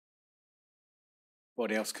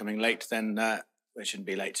anybody else coming late, then they shouldn't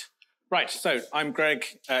be late. Right, so I'm Greg,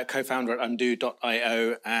 co-founder at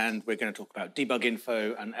undo.io, and we're going to talk about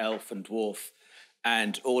Debuginfo and ELF and DWARF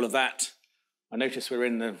and all of that. I notice we're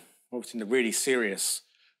obviously in the really serious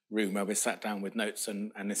room where we're sat down with notes,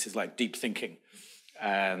 and this is like deep thinking.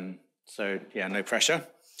 So yeah, no pressure.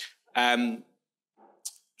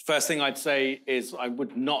 First thing I'd say is I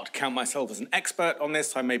would not count myself as an expert on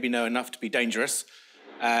this. I maybe know enough to be dangerous.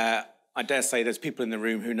 I dare say there's people in the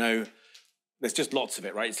room who know there's just lots of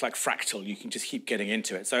it, right? It's like fractal. You can just keep getting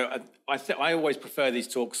into it. So I always prefer these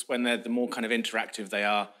talks when the more kind of interactive they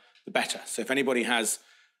are, the better. So if anybody has,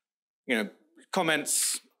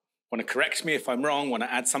 comments, want to correct me if I'm wrong, want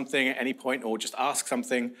to add something at any point, or just ask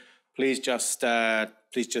something, please just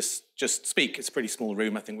speak. It's a pretty small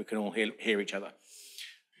room. I think we can all hear each other.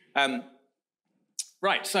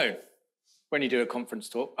 Right. So when you do a conference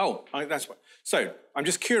talk, that's what. So I'm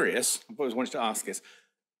just curious. I always wanted to ask this.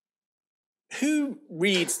 Who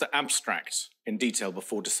reads the abstract in detail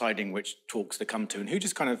before deciding which talks to come to? And who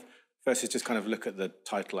just versus look at the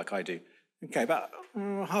title like I do? Okay, about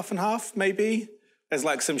half and half, maybe. There's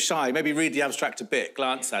like some shy, maybe read the abstract a bit,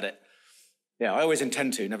 glance at it. Yeah, I always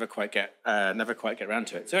intend to, never quite get around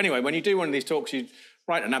to it. So anyway, when you do one of these talks, you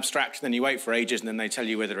write an abstract, and then you wait for ages, and then they tell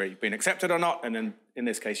you whether it's been accepted or not. And then in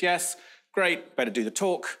this case, yes, great, better do the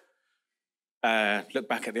talk. Look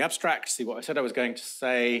back at the abstract, see what I said I was going to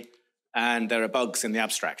say. And there are bugs in the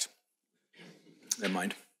abstract. Never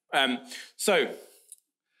mind. So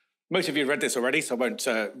most of you have read this already, so I won't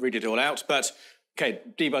read it all out. But okay,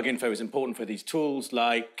 Debuginfo is important for these tools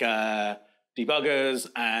like debuggers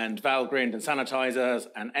and Valgrind and sanitizers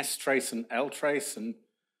and strace and ltrace and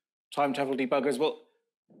timetable debuggers. Well,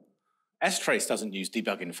 strace doesn't use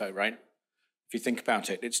Debuginfo, right? If you think about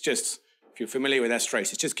it, it's just, if you're familiar with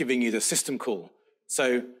strace, it's just giving you the system call.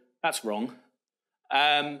 So that's wrong.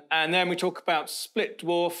 And then we talk about split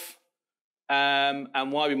dwarf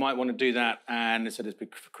and why we might want to do that, and it said it's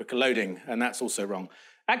quicker loading, and that's also wrong.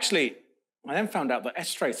 Actually, I then found out that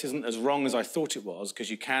strace isn't as wrong as I thought it was, because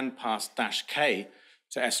you can pass -k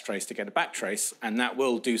to strace to get a backtrace, and that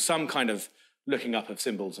will do some kind of looking up of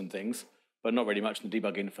symbols and things, but not really much in the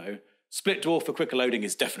Debuginfo. Split dwarf for quicker loading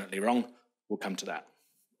is definitely wrong. We'll come to that.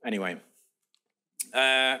 Anyway.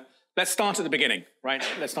 Let's start at the beginning, right?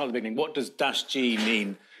 Let's start at the beginning. What does -g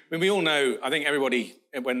mean? I mean, we all know, I think everybody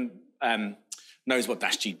knows what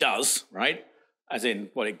 -g does, right? As in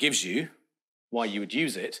what it gives you, why you would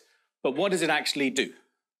use it. But what does it actually do?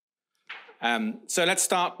 So let's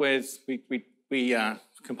start with, we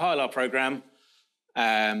compile our program,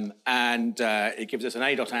 and it gives us an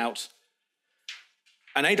a.out.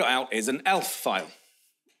 An a.out is an ELF file.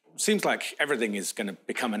 Seems like everything is going to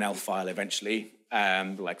become an ELF file eventually.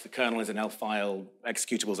 Like the kernel is an ELF file,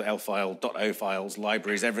 executables are ELF file, .o files,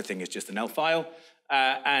 libraries, everything is just an ELF file.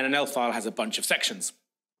 And an ELF file has a bunch of sections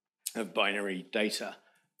of binary data.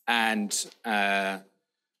 And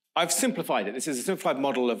I've simplified it. This is a simplified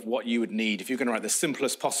model of what you would need. If you're going to write the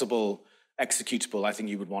simplest possible executable, I think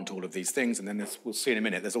you would want all of these things. And then we'll see in a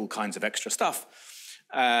minute, there's all kinds of extra stuff.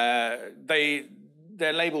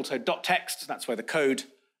 They're labeled, so .text, that's where the code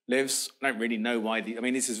lives. I don't really know why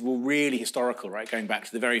this is really historical, right? Going back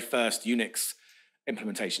to the very first Unix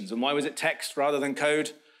implementations. And why was it text rather than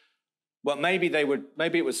code? Well, maybe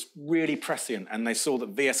it was really prescient, and they saw that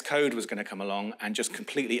VS Code was going to come along and just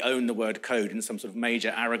completely own the word code in some sort of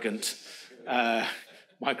major, arrogant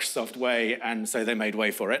Microsoft way, and so they made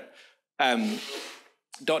way for it.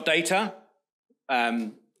 .data.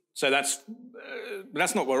 So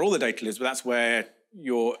that's not where all the data lives, but that's where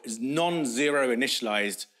your non-zero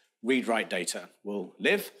initialized read-write data will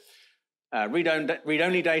live.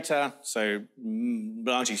 Read-only data, so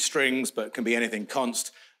largely strings, but can be anything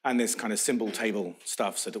const, and this kind of symbol table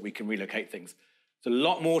stuff so that we can relocate things. There's a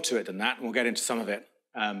lot more to it than that, and we'll get into some of it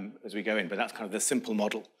as we go in, but that's kind of the simple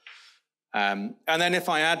model. And then if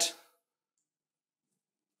I add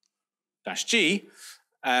 -g,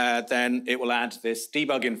 then it will add this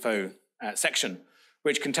Debuginfo section,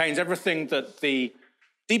 which contains everything that the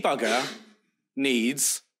debugger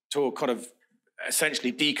needs to kind of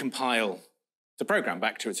essentially decompile the program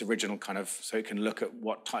back to its original kind of, so it can look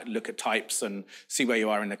at types and see where you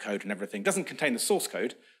are in the code and everything. It doesn't contain the source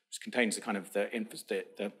code, which contains the kind of the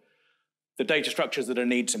data structures that are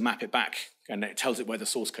needed to map it back, and it tells it where the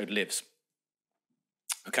source code lives.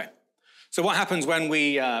 Okay, so what happens when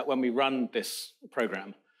we run this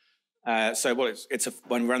program?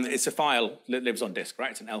 It's a file that lives on disk,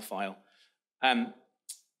 right? It's an ELF file.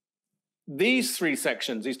 These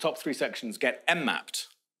top three sections get mmap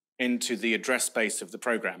into the address space of the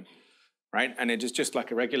program, right? And it is just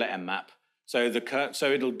like a regular mmap.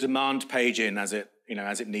 So it'll demand page in as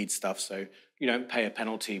it needs stuff. So you don't pay a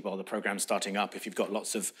penalty while the program's starting up. If you've got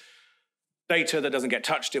lots of data that doesn't get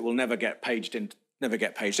touched, it will never get paged in. But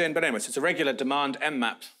anyway, so it's a regular demand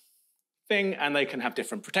mmap thing, and they can have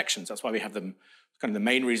different protections. That's why we have them. Kind of the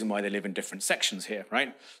main reason why they live in different sections here,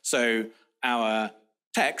 right? So our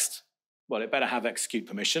text, well, it better have execute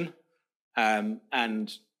permission,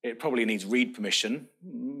 and it probably needs read permission.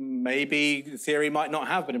 Maybe the theory might not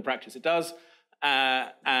have, but in practice it does.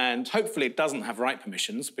 And hopefully it doesn't have write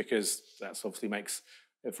permissions, because that obviously makes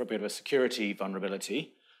it for a bit of a security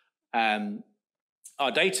vulnerability.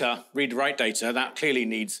 Our data, read-write data, that clearly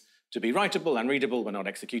needs to be writable and readable, but not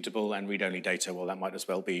executable. And read-only data, well, that might as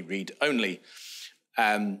well be read-only.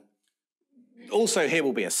 Also, here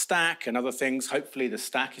will be a stack and other things. Hopefully the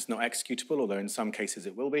stack is not executable, although in some cases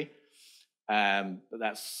it will be. But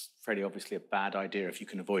that's fairly obviously a bad idea if you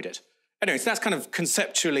can avoid it. Anyway, so that's kind of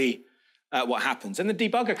conceptually what happens. And the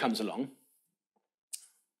debugger comes along,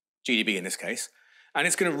 GDB in this case, and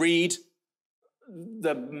it's going to read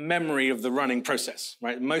the memory of the running process,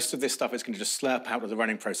 right? Most of this stuff is going to just slurp out of the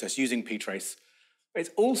running process using ptrace. It's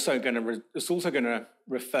also going to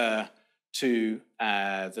refer to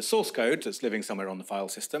the source code that's living somewhere on the file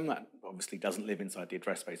system. That obviously doesn't live inside the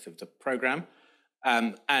address space of the program.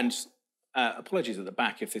 Apologies at the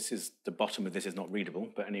back if the bottom of this is not readable,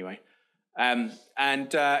 but anyway.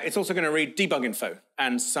 It's also going to read debuginfo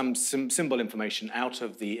and some symbol information out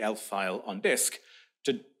of the ELF file on disk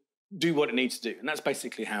to do what it needs to do. And that's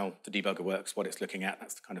basically how the debugger works, what it's looking at.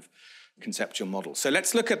 That's the kind of conceptual model. So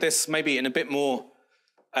let's look at this maybe in a bit more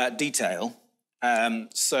detail. What I'm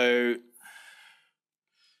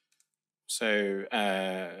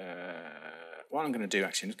going to do,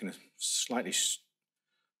 actually, I'm just going to slightly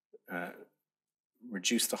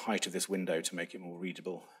reduce the height of this window to make it more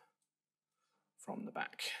readable from the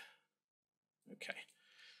back. Okay.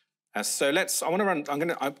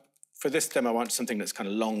 For this demo, I want something that's kind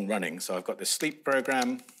of long running. So I've got this sleep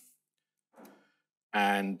program,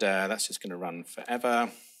 and that's just going to run forever.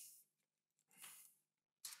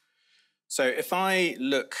 So if I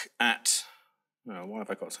look at, why have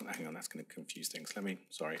I got something? Hang on, that's going to confuse things.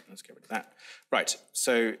 Let's get rid of that. Right,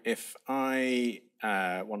 so if I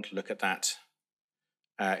want to look at that,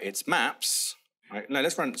 its maps. Right, no,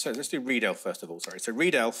 let's do readelf first of all, sorry. So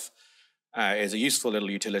readelf is a useful little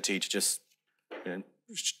utility to just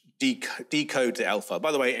decode the ELF file.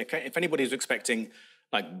 By the way, if anybody's expecting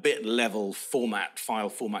like bit level file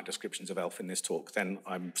format descriptions of ELF in this talk, then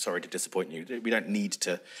I'm sorry to disappoint you. We don't need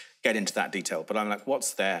to get into that detail, but I'm like,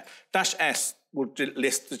 what's there? -S will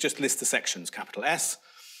just list the sections, capital S,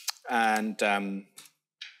 and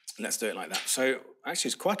let's do it like that. So actually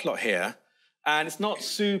it's quite a lot here, and it's not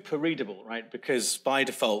super readable, right? Because by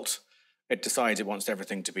default, it decides it wants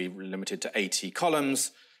everything to be limited to 80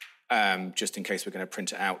 columns, just in case we're going to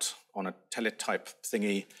print it out on a teletype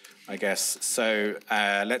thingy, I guess. So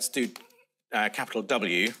let's do capital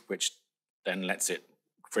W, which then lets it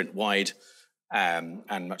print wide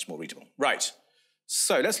and much more readable. Right,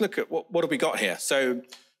 so let's look at what have we got here. So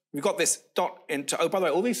we've got this dot into, oh, by the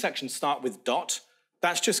way, all these sections start with dot.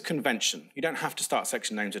 That's just convention. You don't have to start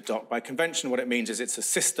section names with dot. By convention, what it means is it's a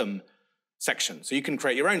system section. So you can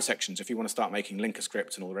create your own sections. If you want to start making linker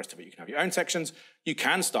scripts and all the rest of it, you can have your own sections. You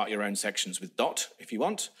can start your own sections with dot if you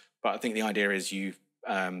want, but I think the idea is you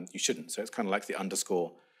shouldn't. So it's kind of like the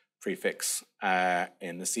underscore prefix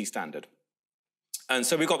in the C standard. And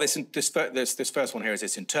so we've got this first one here is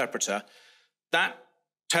this interpreter. That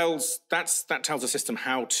tells the system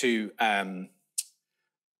how to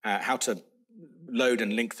load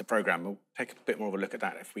and link the program. We'll take a bit more of a look at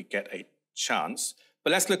that if we get a chance.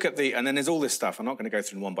 But let's look at and then there's all this stuff. I'm not going to go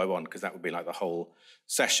through them one by one because that would be like the whole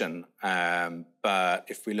session. But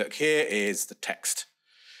if we look here is the text.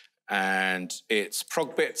 And it's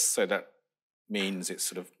prog bits, so that means it's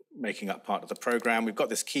sort of making up part of the program. We've got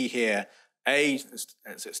this key here. A,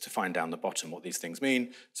 it's defined down the bottom what these things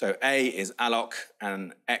mean. So A is alloc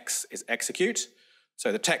and X is execute.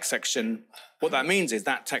 So the text section, what that means is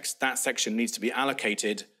that section needs to be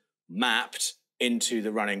allocated, mapped into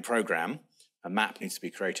the running program. A map needs to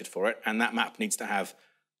be created for it, and that map needs to have,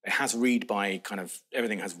 it has read by kind of,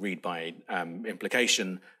 everything has read by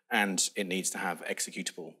implication, and it needs to have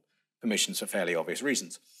executable permissions for fairly obvious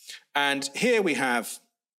reasons. And here we have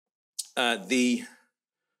the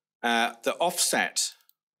offset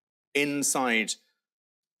inside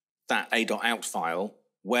that a.out file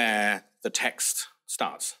where the text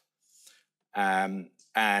starts. And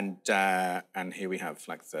here we have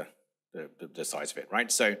like the size of it,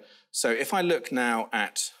 right? So if I look now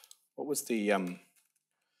at, what was the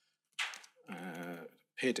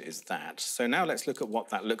PID is that. So now let's look at what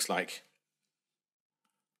that looks like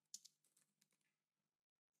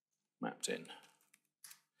mapped in.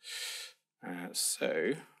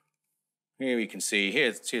 So here we can see,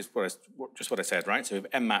 here's just what I said, right? So we've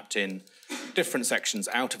M mapped in different sections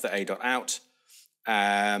out of the A.out.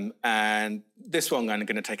 And this one I'm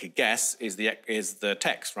going to take a guess is the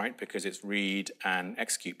text, right? Because it's read and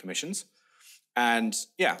execute permissions. And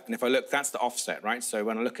yeah, and if I look, that's the offset, right? So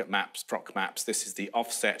when I look at maps, proc maps, this is the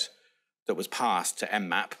offset that was passed to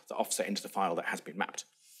mmap, the offset into the file that has been mapped,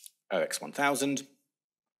 OX1000.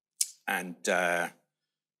 And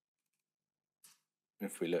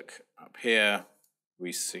if we look up here,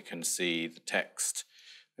 we can see the text,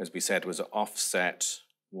 as we said, was offset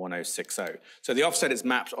 1060. So the offset it's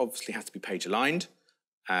mapped obviously has to be page aligned,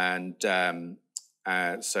 and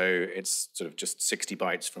so it's sort of just 60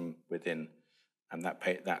 bytes from within, and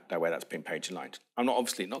that way that's been page aligned. I'm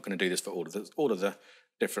obviously not going to do this for all of the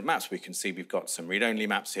different maps. We can see we've got some read-only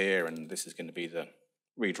maps here, and this is going to be the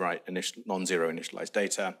read-write non-zero initialized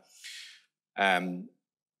data.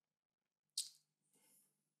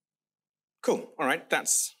 Cool. All right,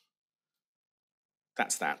 that's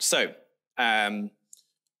that. So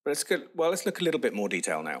let's look a little bit more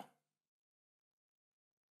detail now.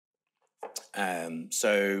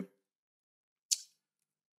 So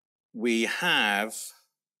we have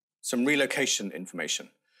some relocation information.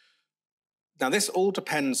 Now this all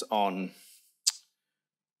depends on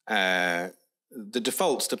the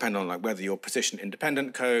defaults depend on like whether you're position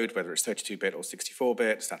independent code, whether it's 32-bit or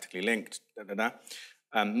 64-bit, statically linked,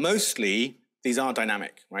 mostly these are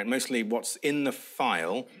dynamic, right? Mostly what's in the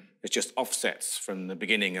file is just offsets from the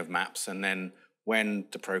beginning of maps, and then when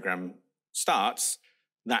the program starts,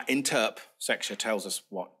 that interp section tells us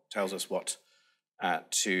what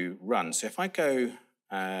to run. So if I go,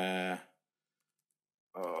 I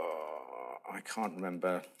can't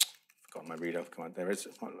remember. I've forgotten my read-off command. There is.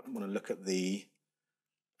 I want to look at the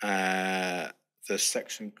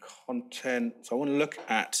section content. So I want to look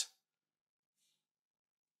at.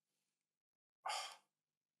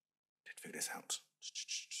 Did figure this out.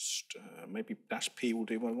 Maybe -p will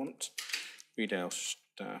do what I want. Readout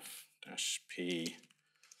staff -p.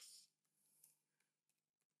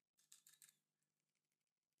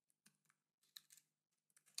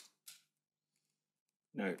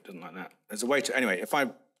 No, it doesn't like that. There's a way to, anyway, if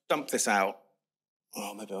I dump this out,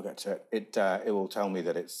 oh, maybe I'll get to it. It will tell me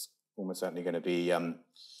that it's almost certainly going to be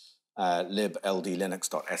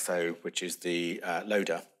libldlinux.so, which is the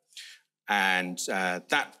loader. And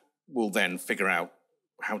that will then figure out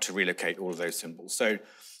how to relocate all of those symbols. So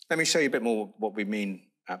let me show you a bit more what we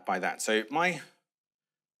mean by that. So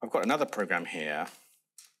I've got another program here,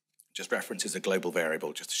 just references a global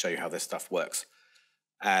variable, just to show you how this stuff works.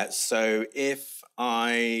 So if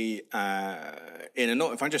I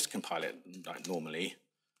if I just compile it like normally,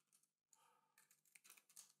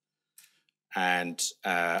 and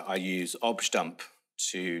I use objdump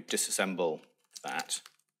to disassemble that,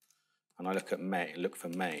 and I look for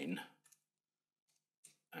main.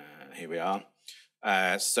 Here we are.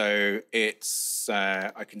 So it's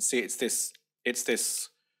I can see it's this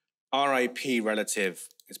RIP relative.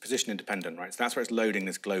 It's position independent, right? So that's where it's loading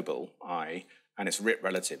this global I. And it's RIP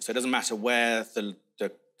relative. So it doesn't matter where the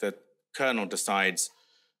kernel decides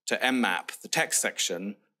to mmap the text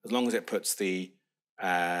section, as long as it puts the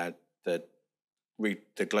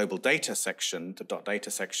global data section, the .data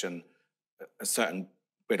section, a certain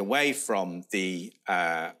bit away from the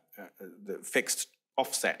fixed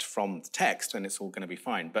offset from the text, and it's all going to be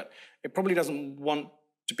fine. But it probably doesn't want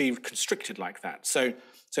to be constricted like that. So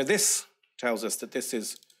this tells us that this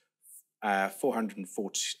is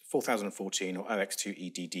 4014 or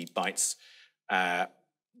OX2EDD bytes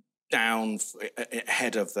down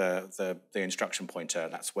ahead of the instruction pointer.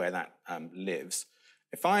 That's where that lives.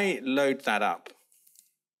 If I load that up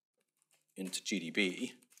into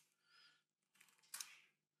GDB,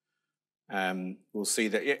 we'll see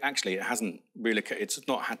that it hasn't relocated. It's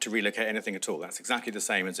not had to relocate anything at all. That's exactly the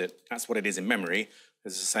same as it. That's what it is in memory.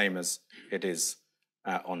 It's the same as it is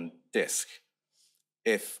on disk.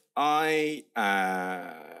 If I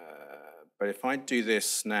do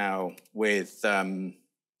this now with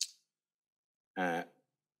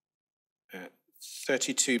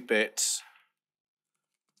 32-bit,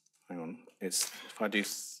 hang on, if I do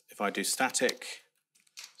static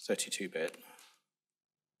 32-bit,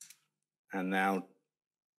 and now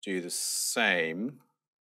do the same.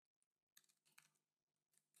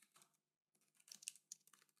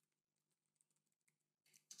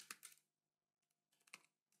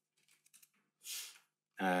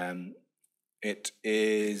 It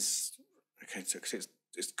is okay. So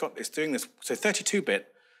it's doing this. So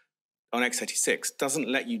 32-bit on x86 doesn't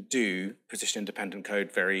let you do position-independent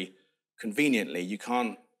code very conveniently. You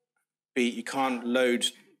can't load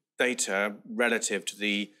data relative to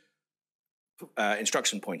the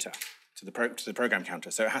instruction pointer, to the program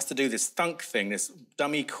counter. So it has to do this thunk thing, this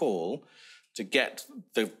dummy call, to get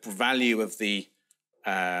the value of the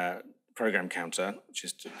program counter, which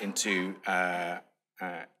is into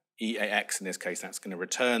EAX in this case. That's going to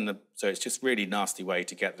return the. So it's just really nasty way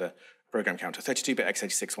to get the program counter. 32-bit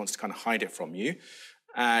x86 wants to kind of hide it from you,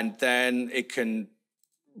 and then it can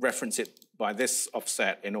reference it by this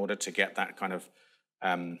offset in order to get that kind of.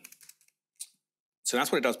 So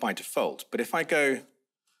that's what it does by default. But if I go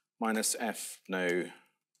 -F no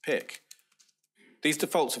pick, these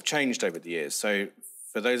defaults have changed over the years. So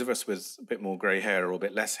for those of us with a bit more grey hair or a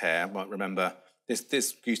bit less hair, might remember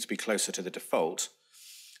this used to be closer to the default.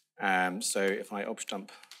 So if I option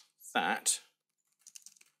dump that,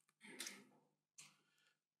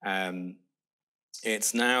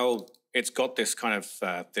 it's got this kind of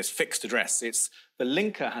this fixed address. The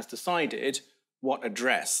linker has decided what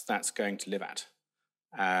address that's going to live at.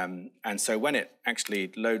 And so when it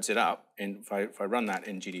actually loads it up, if I run that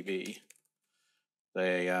in GDB,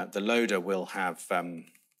 the loader will have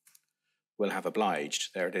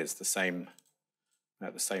obliged. There it is, the same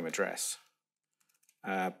address.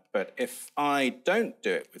 But if I don't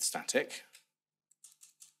do it with static,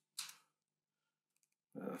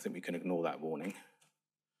 I think we can ignore that warning.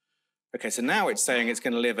 Okay, so now it's saying it's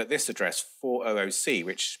going to live at this address, 400C,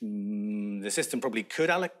 which the system probably could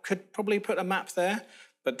probably put a map there,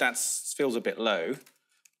 but that feels a bit low.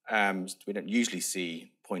 We don't usually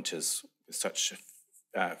see pointers with such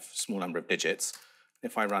a small number of digits.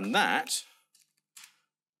 If I run that,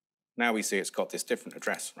 now we see it's got this different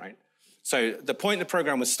address, right? So the point the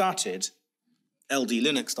program was started,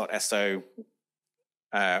 ldlinux.so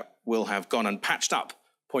will have gone and patched up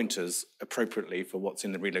pointers appropriately for what's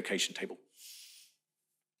in the relocation table.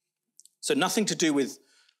 So nothing to do with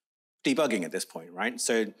debugging at this point, right?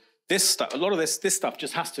 So this stuff, a lot of this stuff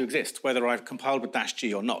just has to exist, whether I've compiled with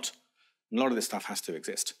 -G or not. And a lot of this stuff has to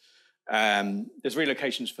exist. There's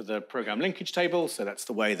relocations for the program linkage table, so that's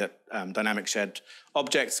the way that dynamic shared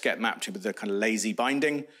objects get mapped with the kind of lazy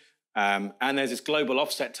binding. And there's this global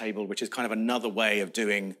offset table, which is kind of another way of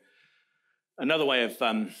dealing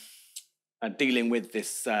with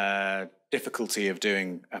this difficulty of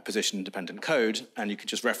doing a position-independent code, and you could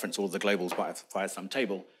just reference all the globals via some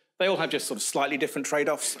table. They all have just sort of slightly different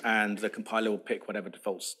trade-offs, and the compiler will pick whatever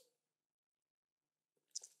defaults.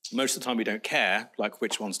 Most of the time, we don't care, like,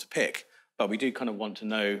 which ones to pick, but we do kind of want to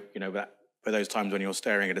know, that for those times when you're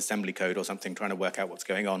staring at assembly code or something, trying to work out what's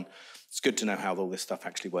going on, it's good to know how all this stuff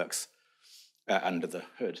actually works under the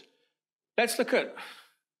hood. Let's look at,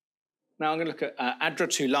 now I'm going to look at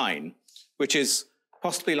ADDRA2line, which is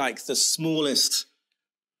possibly like the smallest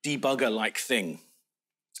debugger-like thing.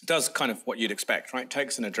 It does kind of what you'd expect, right?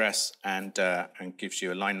 Takes an address and gives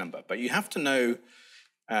you a line number. But you have to know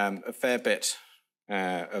a fair bit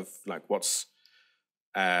of like what's,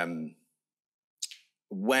 you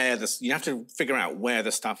have to figure out where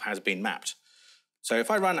the stuff has been mapped. So if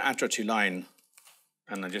I run ADDRA2line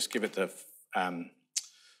and I just give it the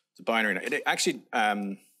binary, it actually,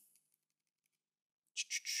 have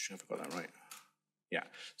I got that right? Yeah,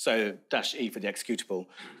 so -E for the executable.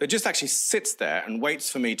 It just actually sits there and waits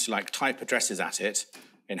for me to like type addresses at it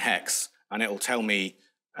in hex, and it will tell me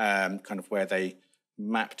kind of where they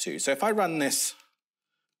map to. So if I run this,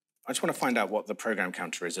 I just want to find out what the program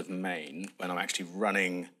counter is of main when I'm actually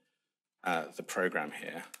running the program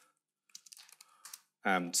here.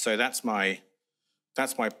 So that's my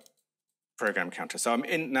program counter. So I'm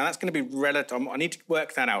in, now that's going to be relative, I need to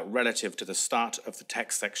work that out relative to the start of the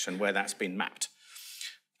text section where that's been mapped.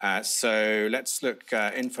 So let's look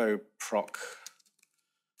info proc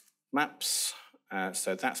maps.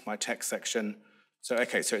 So that's my text section. So,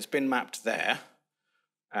 okay, so it's been mapped there.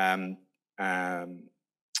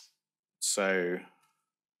 So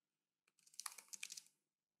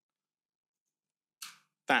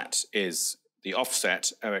that is the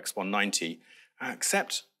offset OX190,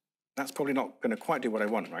 except that's probably not going to quite do what I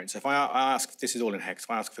want, right? So if I ask, this is all in hex,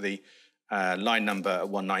 if I ask for the line number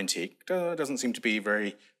 190, it doesn't seem to be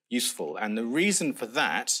very useful. And the reason for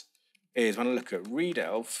that is when I look at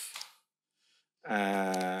readelf,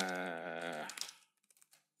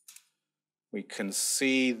 we can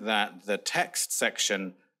see that the text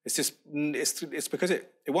section, it's because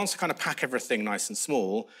it wants to kind of pack everything nice and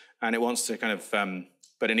small, and it wants to kind of,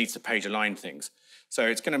 but it needs to page align things. So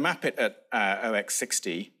it's going to map it at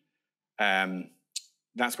OX60.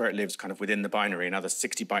 That's where it lives, kind of within the binary, another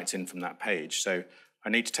 60 bytes in from that page. So I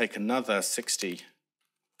need to take another 60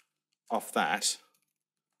 off that,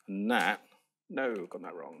 and that, no, got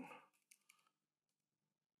that wrong.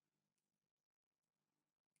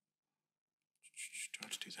 Do I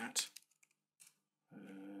have to do that?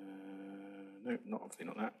 No, not obviously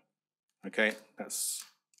not that. Okay,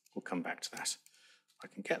 we'll come back to that. I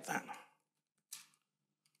can get that.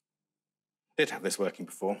 Did have this working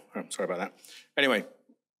before. Oh, sorry about that. Anyway,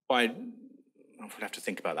 I would have to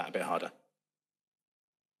think about that a bit harder.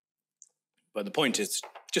 But the point is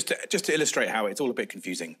just to illustrate how it's all a bit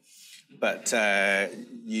confusing. But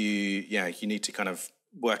you need to kind of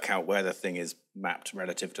work out where the thing is mapped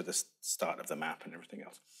relative to the start of the map and everything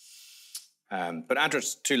else. But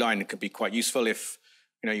address to line could be quite useful if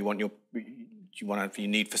you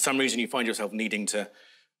need for some reason you find yourself needing to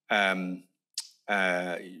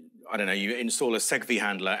I don't know, you install a segv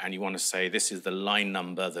handler and you want to say this is the line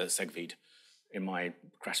number that segv'd in my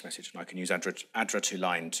crash message, and I can use addr to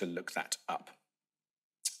line to look that up.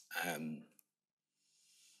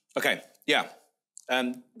 Okay, yeah.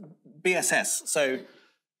 BSS.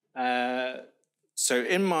 So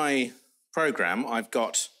in my program, I've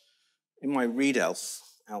got in my readelf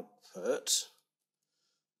output,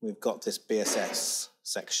 we've got this BSS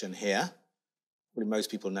section here. Probably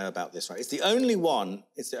most people know about this, right? It's the only one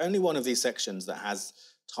of these sections that has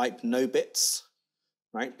type no bits,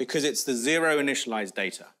 right? Because it's the zero initialized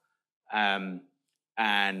data.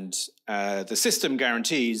 The system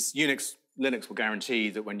guarantees, Linux will guarantee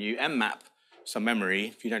that when you mmap some memory,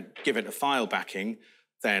 if you don't give it a file backing,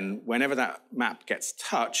 then whenever that map gets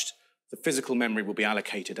touched, the physical memory will be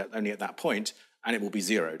allocated only at that point, and it will be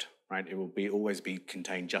zeroed. Right? It will always be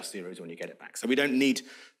contain just zeros when you get it back. So we don't need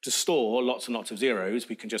to store lots and lots of zeros.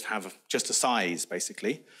 We can just have just a size,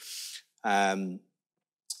 basically. BSS,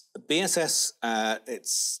 it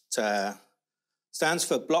stands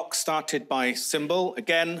for block started by symbol.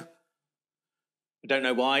 Again, I don't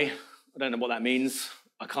know why. I don't know what that means.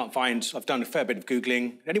 I've done a fair bit of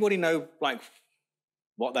Googling. Anybody know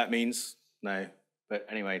what that means? No. But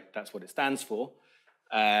anyway, that's what it stands for.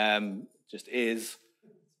 Just is.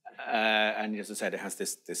 And as I said, it has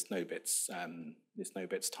this no bits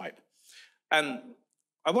type. I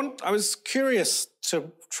was curious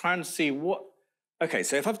to try and see what. Okay,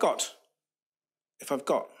 so if I've got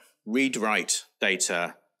read-write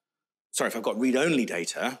data, sorry, if I've got read-only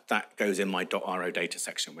data, that goes in my .ro data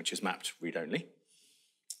section, which is mapped read-only.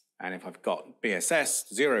 And if I've got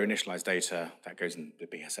BSS, zero initialized data, that goes in the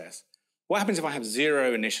BSS. What happens if I have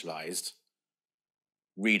zero initialized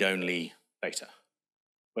read-only data?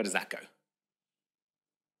 Where does that go?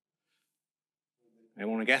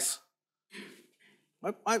 Anyone want to guess?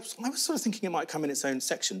 I was sort of thinking it might come in its own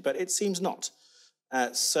section, but it seems not.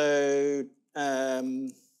 What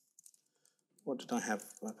did I have?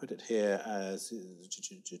 I put it here as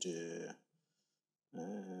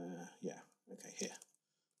yeah, okay, here.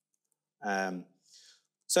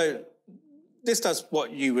 So this does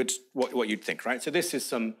what you'd think, right? So this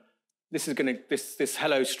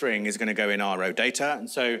hello string is going to go in RO data, and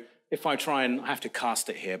so if I try and I have to cast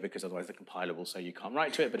it here because otherwise the compiler will say you can't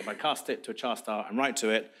write to it, but if I cast it to a char star and write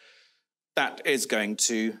to it, that is going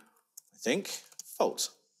to, I think,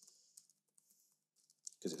 false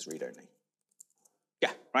because it's read-only.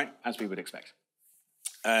 Yeah, right, as we would expect.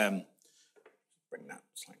 Bring that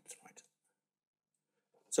slide to the right.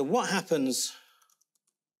 So what happens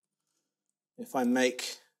if I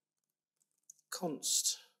make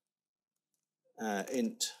const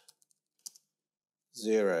int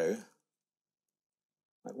 0?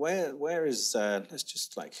 Like where is let's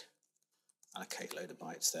just like allocate a load of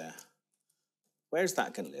bytes there. Where is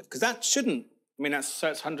that going to live? Because that shouldn't. I mean, so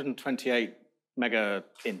it's 128 mega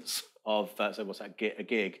ints of so what's that? A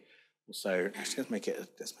gig. So actually, let's make it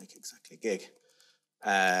exactly a gig,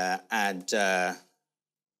 and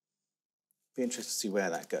be interested to see where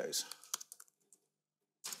that goes.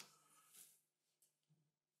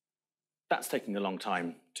 That's taking a long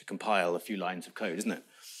time to compile a few lines of code, isn't it?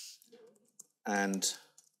 And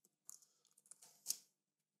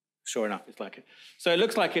sure enough, it's like it. So it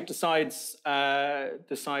looks like it decides the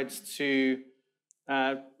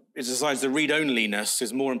read-onlyness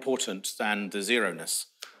is more important than the zeroness.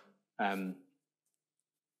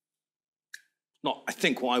 Not, I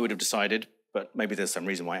think, what I would have decided, but maybe there's some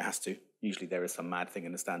reason why it has to. Usually there is some mad thing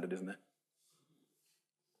in the standard, isn't there?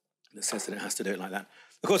 That says that it has to do it like that.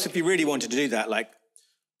 Of course, if you really wanted to do that, like,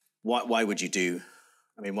 why would you do?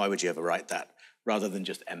 I mean, why would you ever write that rather than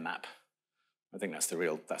just mmap? I think that's the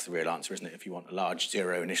real answer, isn't it? If you want a large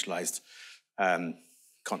zero initialized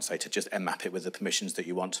const data, just mmap it with the permissions that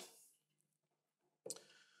you want.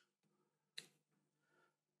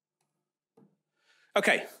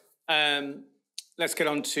 Okay, let's get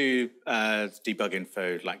on to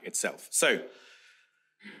Debuginfo like itself. So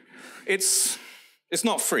it's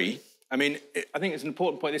not free. I mean, I think it's an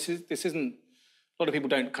important point. This isn't. A lot of people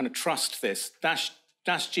don't kind of trust this. Dash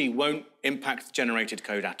G won't impact the generated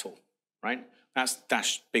code at all, right? That's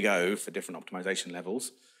dash big O for different optimization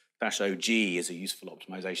levels. Dash OG is a useful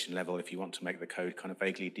optimization level if you want to make the code kind of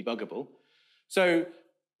vaguely debuggable. So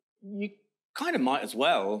you kind of might as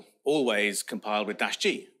well always compile with dash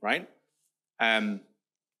G, right?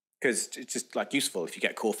 Because it's just like useful if you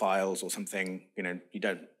get core files or something. You know,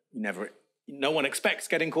 no one expects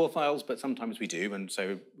getting core files, but sometimes we do, and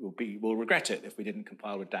so we'll regret it if we didn't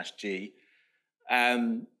compile with dash G.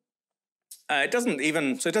 It doesn't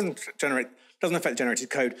affect generated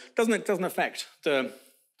code. Doesn't affect the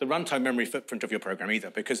runtime memory footprint of your program either,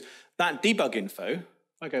 because that debug info, if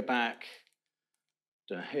I go back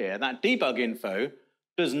to here, that debug info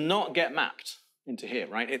does not get mapped into here,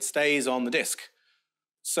 right? It stays on the disk.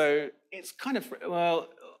 So it's kind of, well,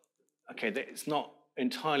 okay, it's not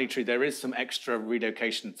entirely true. There is some extra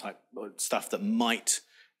relocation type stuff that might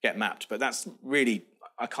get mapped, but that's really,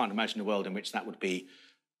 I can't imagine a world in which that would be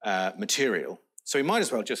material. So we might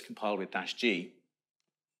as well just compile with dash G,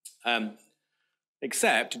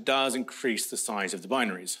 except it does increase the size of the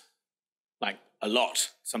binaries, like a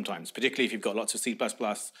lot sometimes, particularly if you've got lots of C++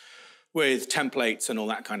 with templates and all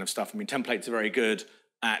that kind of stuff. I mean, templates are very good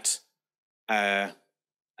at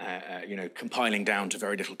compiling down to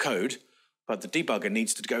very little code, but the debugger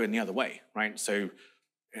needs to go in the other way, right? So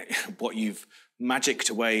what you've magicked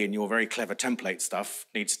away in your very clever template stuff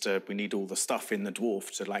we need all the stuff in the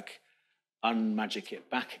DWARF to like unmagic it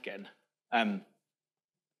back again. And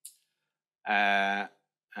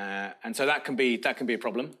so that can be a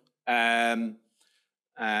problem. And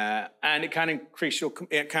it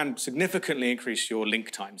can significantly increase your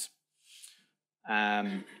link times.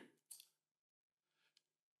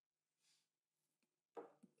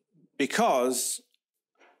 Because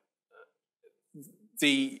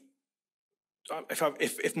if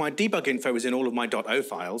my debug info is in all of my .o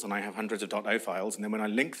files, and I have hundreds of .o files, and then when I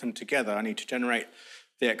link them together, I need to generate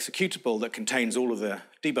the executable that contains all of the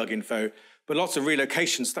debug info, but lots of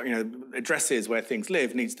relocation stuff, addresses where things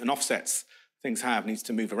live and offsets things needs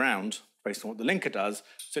to move around based on what the linker does,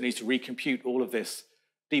 so it needs to recompute all of this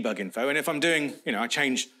debug info. And if I'm doing, I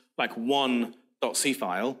change like one .c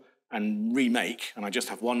file and remake, and I just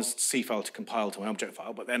have one C file to compile to my object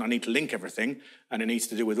file, but then I need to link everything, and it needs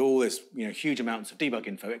to do with all this, huge amounts of debug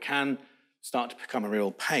info. It can start to become a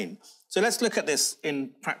real pain. So let's look at this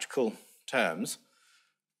in practical terms.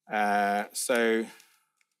 So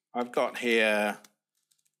I've got here,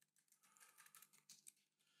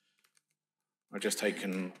 I've just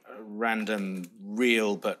taken a random,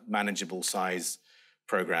 real but manageable size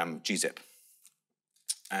program, gzip,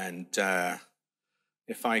 and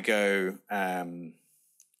if I go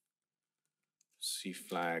C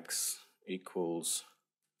flags equals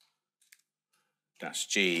dash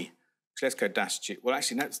G, so let's go dash G. Well,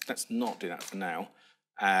 actually, let's not do that for now.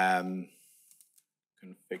 Configure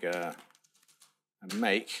and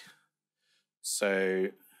make. So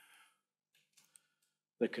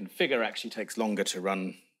the configure actually takes longer to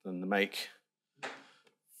run than the make.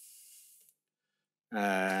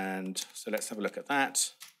 And so let's have a look at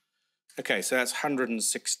that. Okay, so that's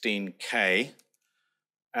 116K.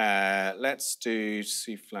 Let's do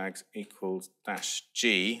C flags equals dash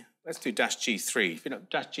G. Let's do dash G3.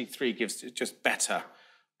 Dash G3 gives just better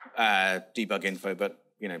debug info, but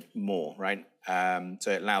more, right?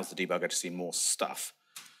 So it allows the debugger to see more stuff.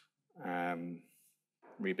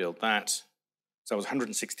 Rebuild that. So it was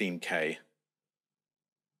 116K.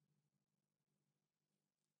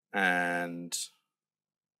 And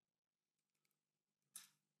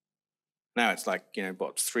now it's like,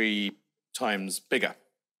 3 times bigger.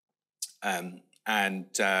 And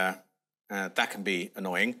that can be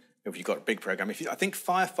annoying if you've got a big program. I think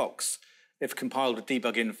Firefox, if compiled with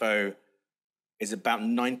debug info, is about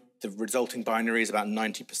the resulting binary is about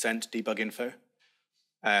 90% debug info.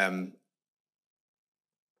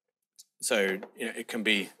 So it can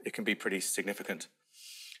be pretty significant.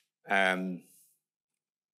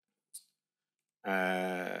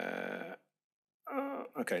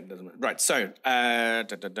 Okay, doesn't matter. Right. So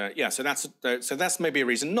yeah. So that's maybe a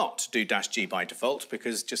reason not to do dash G by default,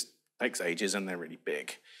 because it just takes ages and they're really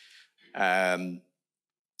big. So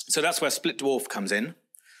that's where split dwarf comes in.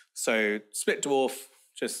 So split dwarf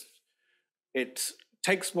it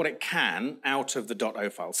takes what it can out of the .o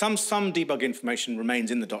file. Some debug information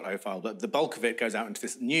remains in the .o file, but the bulk of it goes out into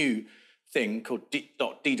this new thing called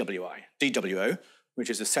DWO, which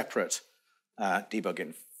is a separate debug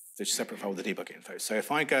info. There's a separate file with the debug info. So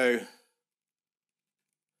if I go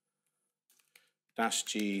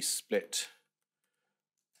 -g split.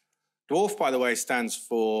 DWARF, by the way, stands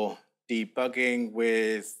for debugging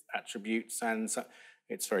with attributes, and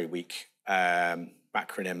it's very weak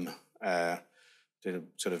acronym. Did a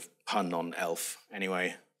sort of pun on elf,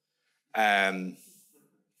 anyway.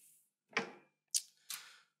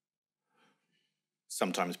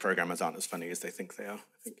 Sometimes programmers aren't as funny as they think they are,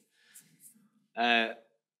 I think.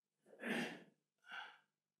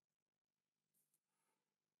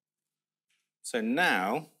 So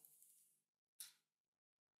now,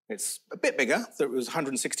 it's a bit bigger. So it was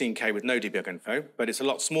 116K with no Debuginfo, but it's a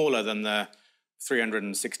lot smaller than the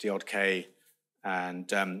 360-odd K.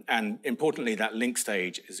 And importantly, that link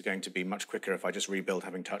stage is going to be much quicker if I just rebuild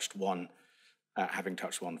having touched one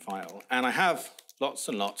file. And I have lots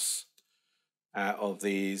and lots of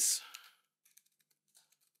these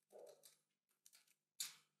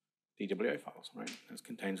DWO files, right? This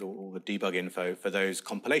contains all the debug info for those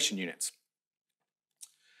compilation units.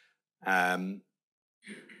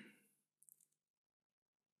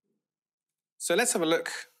 So let's have a look.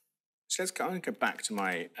 So I'm going to go back to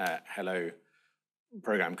my hello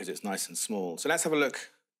program because it's nice and small. So let's have a look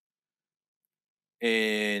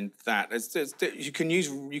in that. You can use.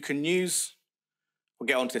 We'll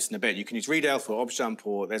get onto this in a bit. You can use readelf or objdump,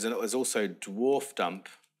 or there's also dwarf dump,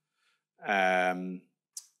 and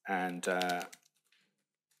that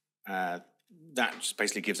just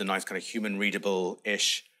basically gives a nice kind of human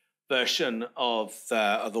readable-ish version of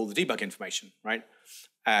all the debug information, right?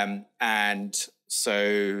 And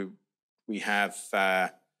so we have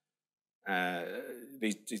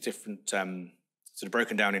these different sort of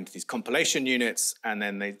broken down into these compilation units, and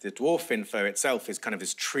then the dwarf info itself is kind of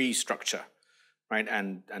this tree structure, right?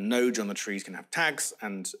 And nodes on the trees can have tags,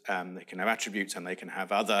 and they can have attributes, and they can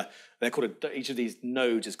have other. They're called each of these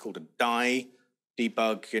nodes is called a die,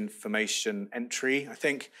 debug information entry, I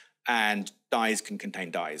think, and dies can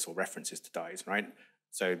contain dies or references to dies, right?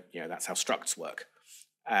 So that's how structs work.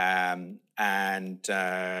 And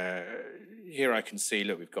here I can see,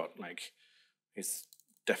 look, we've got like this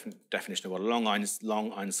definition of what a long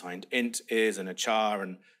unsigned int is and a char,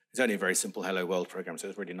 and it's only a very simple hello world program, so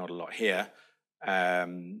there's really not a lot here.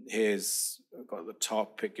 Here's, I've got at the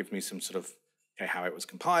top, it gives me some sort of, how it was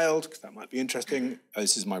compiled, because that might be interesting. Oh,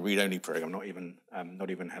 this is my read-only program, not even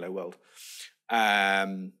hello world.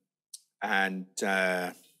 And kind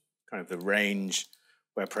of the range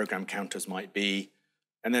where program counters might be.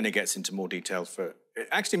 And then it gets into more detail for,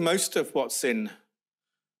 actually most of what's in,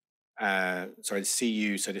 the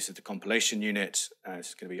CU, so this is the compilation unit. This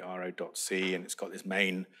is going to be ro.c, and it's got this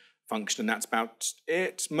main function, and that's about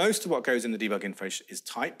it. Most of what goes in the debug info is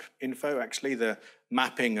type info, actually. The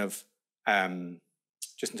mapping of,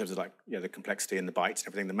 just in terms of like, the complexity and the bytes and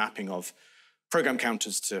everything, the mapping of program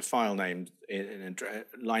counters to file names, in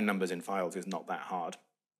line numbers in files is not that hard.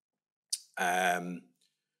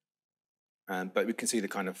 But we can see the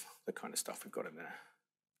kind of stuff we've got in there.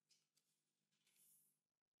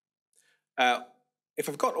 If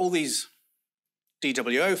I've got all these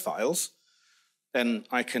DWO files, then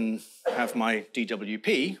I can have my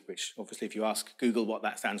DWP, which obviously if you ask Google what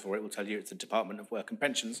that stands for, it will tell you it's the Department of Work and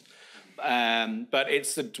Pensions. But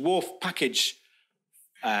it's the dwarf package.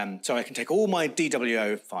 So I can take all my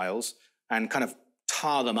DWO files and kind of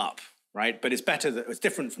tar them up, right? But it's it's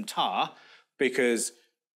different from tar because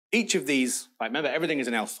each of these, remember, everything is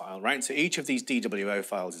an ELF file, right? So each of these DWO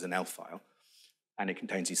files is an ELF file, and it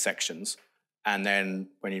contains these sections. And then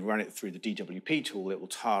when you run it through the DWP tool, it will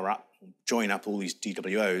tar up, join up all these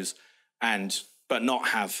DWOs, but not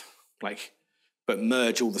have, but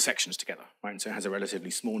merge all the sections together, right? And so it has a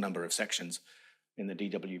relatively small number of sections in the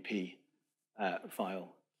DWP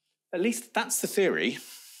file. At least that's the theory.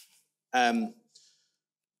 So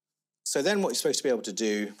then what you're supposed to be able to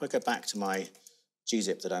do, if I go back to my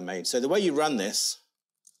gzip that I made. So the way you run this,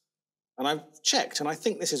 and I've checked, and I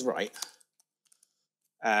think this is right,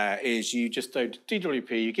 is you just do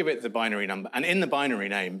DWP, you give it the binary number, and in the binary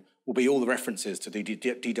name will be all the references to the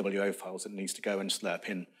DWO files that it needs to go and slurp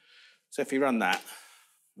in. So if you run that,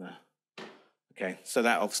 okay, so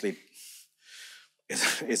that obviously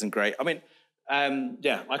isn't great. I mean,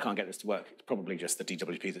 yeah, I can't get this to work. It's probably just the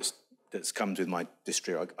DWP that comes with my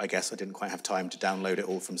distro. I guess I didn't quite have time to download it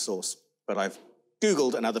all from source, but I've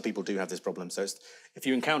Googled and other people do have this problem. So if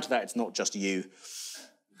you encounter that, it's not just you.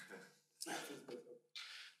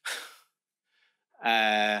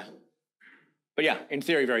 But yeah, in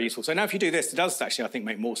theory, very useful. So now if you do this, it does actually, I think,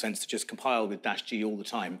 make more sense to just compile with -g all the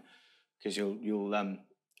time, because you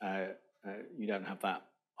don't have that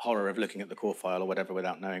horror of looking at the core file or whatever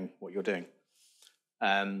without knowing what you're doing.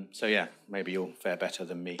 So yeah, maybe you'll fare better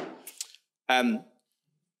than me.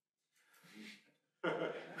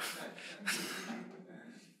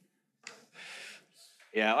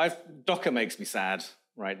 Yeah, Docker makes me sad,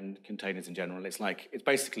 right? And containers in general. It's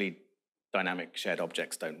basically dynamic shared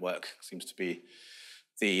objects don't work. Seems to be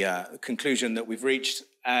the conclusion that we've reached.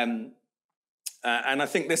 And I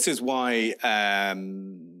think this is why,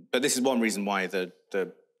 but this is one reason why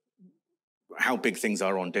how big things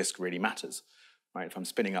are on disk really matters, right? If I'm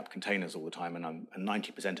spinning up containers all the time and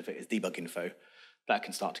 90% of it is Debuginfo, that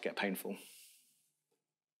can start to get painful.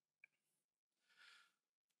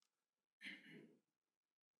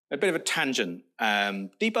 A bit of a tangent.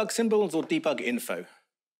 Debug symbols or Debuginfo?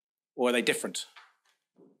 Or are they different?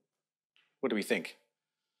 What do we think?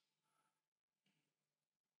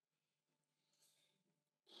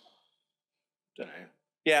 Don't know.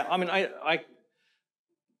 Yeah, I mean, I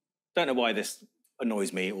don't know why this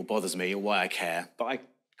annoys me or bothers me or why I care, but I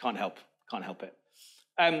can't help it.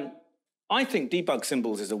 I think debug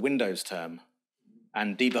symbols is a Windows term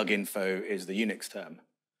and Debuginfo is the Unix term.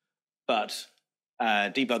 But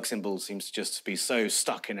debug symbols seems to just be so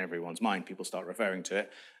stuck in everyone's mind, people start referring to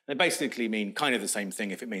it. They basically mean kind of the same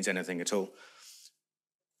thing if it means anything at all.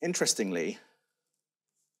 Interestingly,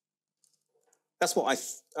 that's what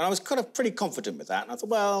and I was kind of pretty confident with that. And I thought,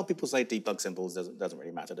 well, people say debug symbols, doesn't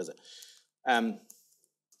really matter, does it?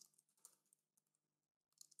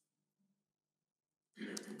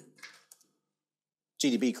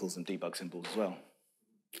 GDB calls them debug symbols as well.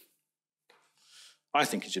 I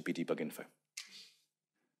think it should be Debuginfo.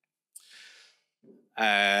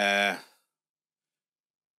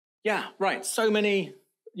 Yeah, right. So many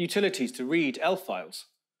utilities to read ELF files.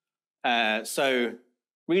 So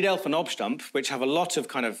read ELF and objdump, which have a lot of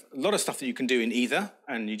stuff that you can do in either,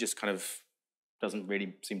 and you just kind of doesn't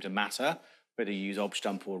really seem to matter whether you use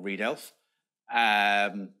objdump or read ELF.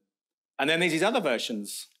 And then there's these other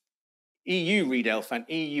versions, EU read ELF and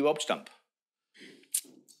EU objdump,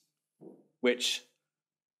 which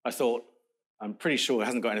I thought, I'm pretty sure it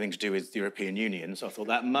hasn't got anything to do with the European Union, so I thought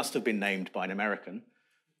that must have been named by an American.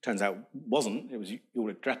 Turns out it wasn't, it was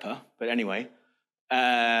Ulrich Drepper, but anyway.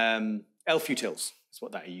 ELF utils is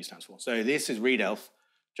what that EU stands for. So this is read ELF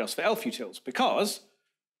just for ELF utils, because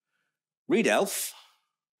read ELF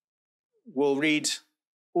will read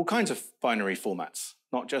all kinds of binary formats,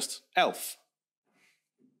 not just ELF.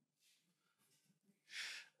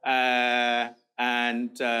 And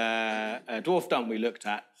dwarf dump we looked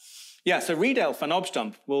at. Yeah, so read ELF and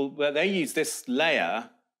objdump, they use this layer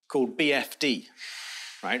called BFD,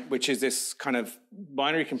 right? Which is this kind of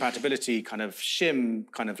binary compatibility kind of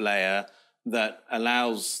shim kind of layer that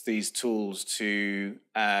allows these tools to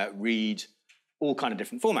read all kind of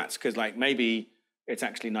different formats. Because like maybe it's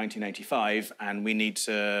actually 1985 and we need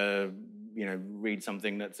to, read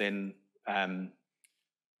something that's in,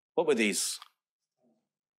 what were these?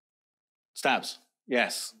 Stabs.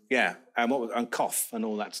 Yes, yeah, and cough and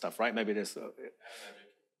all that stuff, right? Maybe there's...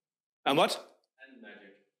 And what?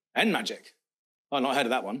 N magic. Oh, I've not heard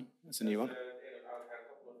of that one. That's a new one.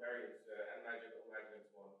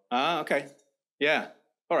 Ah, okay. Yeah.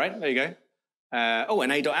 All right, there you go.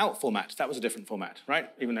 An A.out format. That was a different format, right?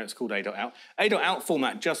 Even though it's called A.out. A.out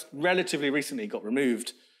format just relatively recently got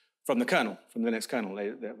removed from the kernel, from the Linux kernel.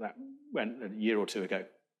 That went a year or two ago.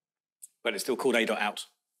 But it's still called A.out.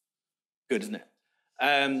 Good, isn't it?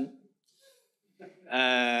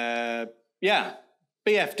 Yeah,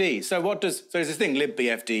 BFD. So there's this thing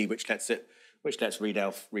libbfd which lets read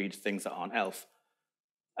ELF read things that aren't ELF.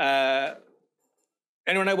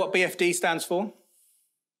 Anyone know what BFD stands for?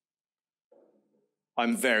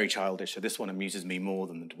 I'm very childish, so this one amuses me more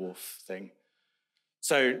than the dwarf thing.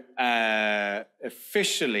 So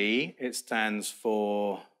officially, it stands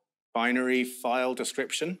for binary file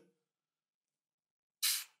description.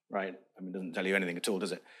 Right, I mean, it doesn't tell you anything at all,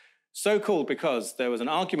 does it? So called because there was an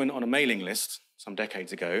argument on a mailing list some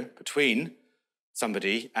decades ago between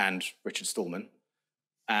somebody and Richard Stallman.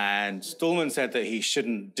 And Stallman said that he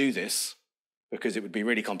shouldn't do this because it would be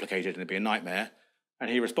really complicated and it'd be a nightmare. And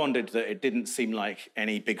he responded that it didn't seem like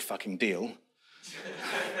any big fucking deal.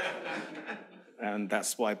 And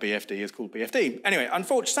that's why BFD is called BFD. Anyway,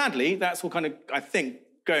 unfortunately, sadly, that's all kind of, I think,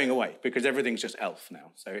 going away because everything's just ELF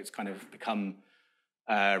now. So it's kind of become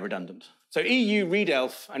redundant. So EU read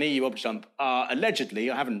ELF and EU objdump are allegedly,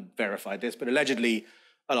 I haven't verified this, but allegedly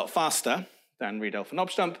a lot faster than read ELF and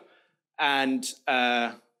objdump, and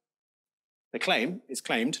it's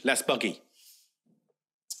claimed less buggy.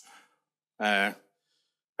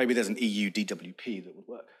 Maybe there's an EU DWP that would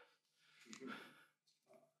work.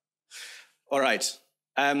 All right.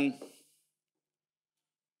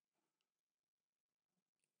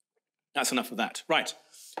 That's enough of that. Right.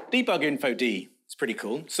 Debuginfo D. It's pretty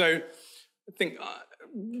cool. So I think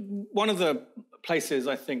one of the places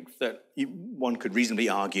I think that one could reasonably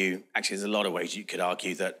argue, actually there's a lot of ways you could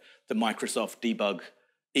argue that the Microsoft debug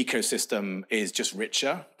ecosystem is just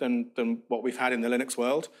richer than what we've had in the Linux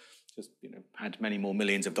world. Just had many more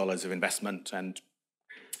millions of dollars of investment, and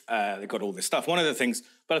they've got all this stuff. One of the things,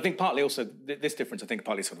 but I think partly also this difference, I think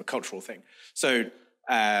partly sort of a cultural thing. So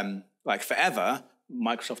like forever,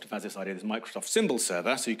 Microsoft has this idea, this Microsoft symbol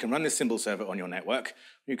server, so you can run this symbol server on your network.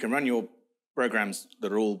 You can run your programs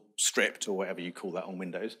that are all stripped, or whatever you call that on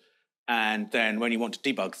Windows, and then when you want to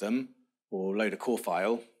debug them, or load a core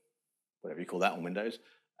file, whatever you call that on Windows,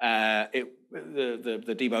 the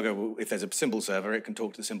debugger will, if there's a symbol server, it can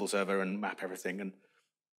talk to the symbol server and map everything, and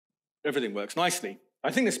everything works nicely.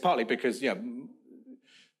 I think this is partly because,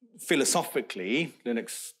 philosophically,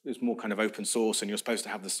 Linux is more kind of open source, and you're supposed to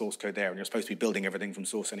have the source code there, and you're supposed to be building everything from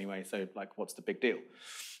source anyway, so, like, what's the big deal?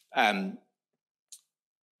 I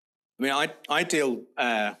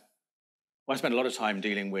spend a lot of time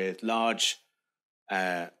dealing with large,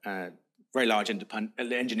 very large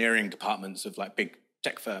engineering departments of, like, big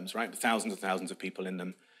tech firms, right, with thousands and thousands of people in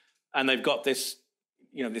them. And they've got this,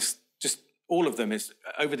 just all of them is,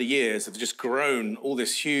 over the years, have just grown all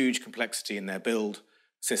this huge complexity in their build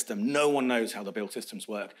system. No one knows how the build systems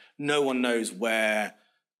work. No one knows where,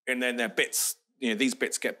 and then their bits, these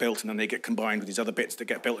bits get built and then they get combined with these other bits that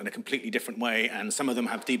get built in a completely different way, and some of them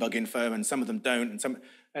have Debuginfo and some of them don't, and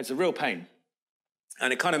it's a real pain.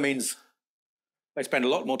 And it kind of means they spend a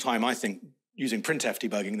lot more time, I think, using printf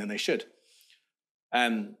debugging than they should.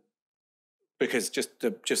 Because just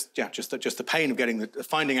the pain of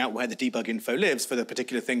finding out where the Debuginfo lives for the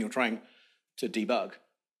particular thing you're trying to debug.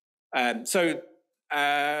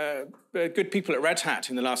 Good people at Red Hat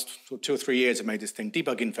in the last 2 or 3 years have made this thing,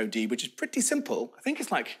 Debuginfod, which is pretty simple. I think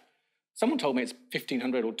it's like, someone told me it's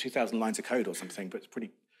 1,500 or 2,000 lines of code or something, but it's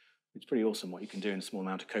pretty awesome what you can do in a small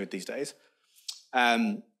amount of code these days.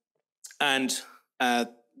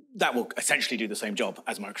 That will essentially do the same job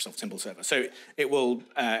as Microsoft Symbol Server. So it will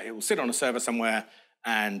sit on a server somewhere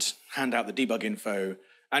and hand out the Debuginfo,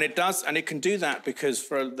 and it does, and it can do that because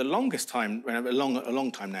for the longest time, a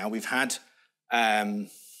long time now, we've had.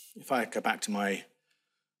 If I go back to my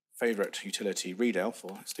favorite utility, readelf,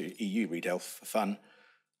 or let's do EU readelf for fun,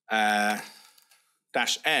 -n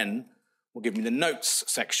will give me the notes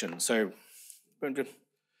section. So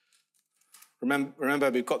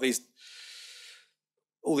remember we've got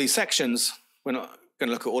all these sections. We're not going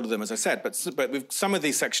to look at all of them, as I said, but some of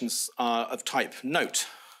these sections are of type note,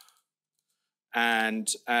 and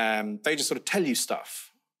they just sort of tell you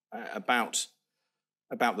stuff about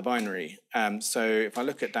the binary. So if I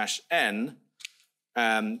look at -n,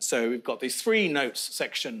 so we've got these 3 notes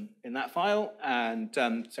section in that file, and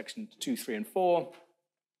section 2, 3, and 4,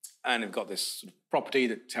 and we've got this sort of property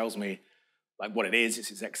that tells me like what it is. It's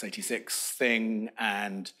this x86 thing,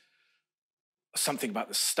 and something about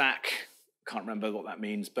the stack. Can't remember what that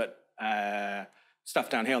means, but stuff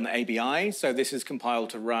down here on the ABI. So this is compiled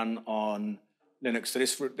to run on Linux. So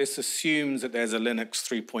this assumes that there's a Linux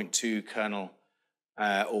 3.2 kernel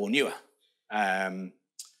or newer. And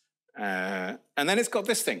then it's got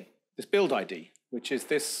this thing, this build ID, which is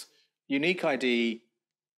this unique ID.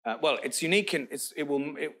 Well, it's unique in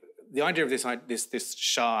the idea of this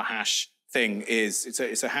SHA hash thing is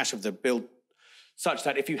it's a hash of the build, such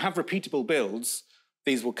that if you have repeatable builds,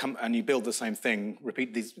 these will come and you build the same thing.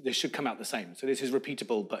 They should come out the same. So this is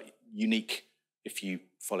repeatable but unique, if you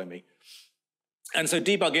follow me. And so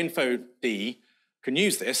Debuginfod can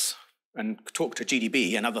use this and talk to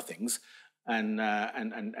GDB and other things,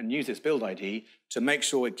 and use this build ID to make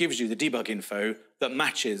sure it gives you the Debuginfo that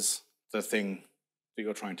matches the thing that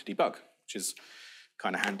you're trying to debug, which is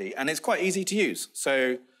kind of handy. And it's quite easy to use.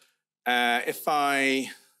 So if I,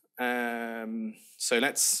 so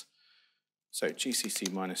gcc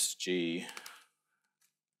 -g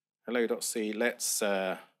hello.c, let's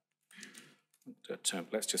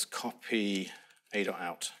just copy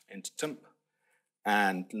a.out into temp.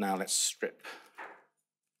 And now let's strip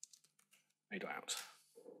a.out.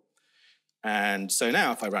 And so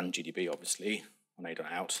now if I run GDB, obviously, on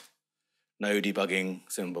a.out, no debugging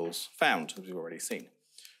symbols found, as we've already seen.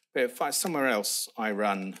 But if somewhere else I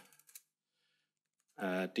run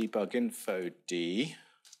debuginfod,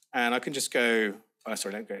 and I can just go,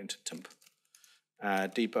 don't go into temp,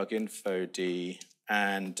 debuginfod,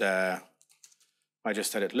 and I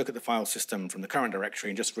just said it, look at the file system from the current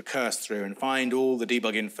directory and just recurse through and find all the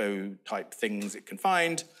Debuginfo type things it can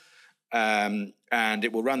find. And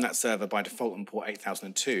it will run that server by default on port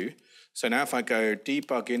 8002. So now if I go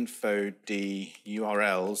debuginfod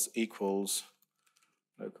urls equals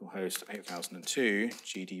localhost 8002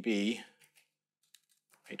 gdb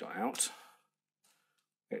a.out,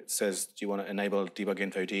 It says, do you want to enable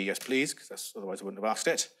debuginfod? Yes, please, because otherwise I wouldn't have asked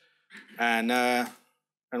it. And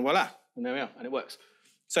voila, and there we are, and it works.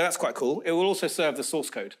 So that's quite cool. It will also serve the source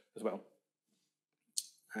code as well.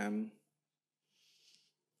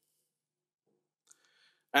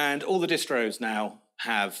 And all the distros now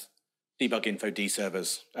have debuginfod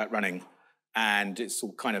servers running, and it's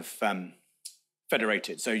all kind of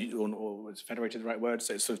federated. So, or is federated the right word?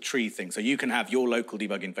 So it's sort of tree thing. So you can have your local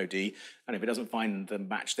debuginfod, and if it doesn't find the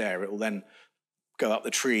match there, it will then go up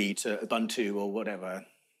the tree to Ubuntu or whatever,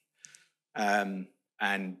 and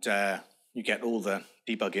you get all the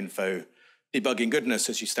debugging goodness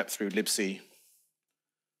as you step through libc.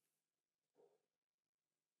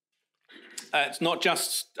 It's not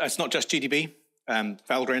just GDB.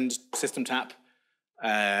 Valgrind, system tap,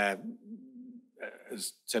 as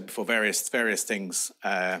said before, various things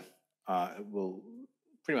will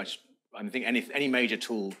pretty much. I think any major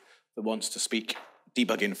tool that wants to speak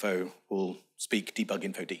debuginfo will speak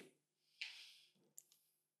debuginfod.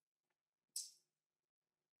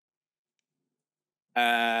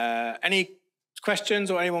 Any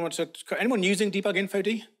questions or anyone using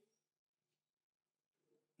debuginfod?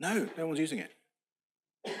 No one's using it.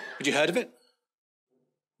 Had you heard of it?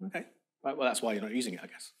 Okay. Right, well, that's why you're not using it, I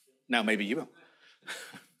guess. Now maybe you will.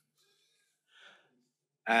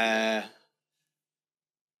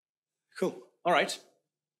 Cool. All right.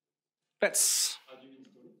 Let's.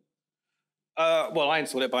 Well, I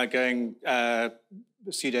installed it by going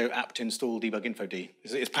sudo apt install debuginfod.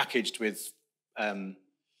 It's packaged with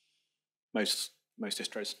most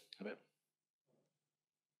distros of it.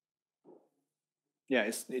 Yeah,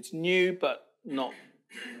 it's new, but not,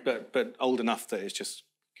 but old enough that it's just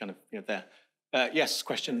kind of there. Yes,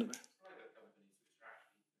 question.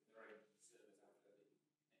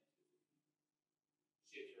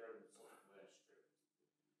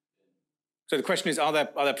 So the question is, are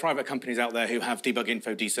there private companies out there who have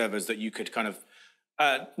debuginfod servers that you could kind of,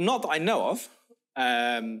 not that I know of,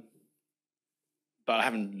 but I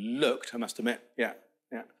haven't looked, I must admit. Yeah.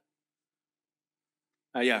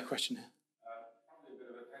 Question here. Probably a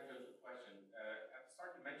bit of a tangential question. At the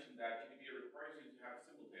start you mentioned that DWARF requires you to have a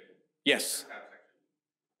symbol table. Yes.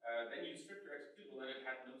 Then you stripped your executable and it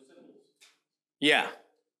had no symbols. Yeah.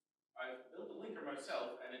 I built a linker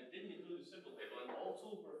myself and it didn't include a symbol table, and all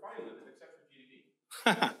tools were fine with it except for GDB.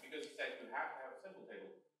 Because it said you have to have a symbol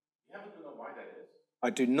table. You happen to know why that is?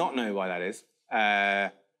 I do not know why that is.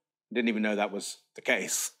 I didn't even know that was the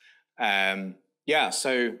case. So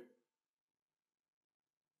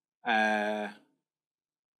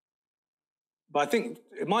but I think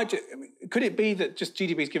it might. Could it be that just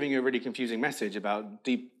GDB is giving you a really confusing message about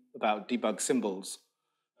debug symbols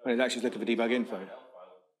when it's actually looking for debuginfo?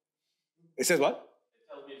 It says what? It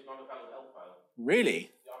tells me it's not a valid L file.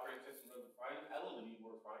 Really? The operating system doesn't find it. LLDB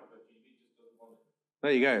works fine, but GDB just doesn't want it.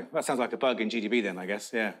 There you go. That sounds like a bug in GDB then, I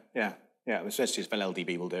guess. Yeah. Especially if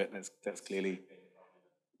LLDB will do it. That's clearly.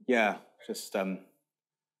 Yeah. Just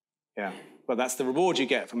yeah. Well, that's the reward you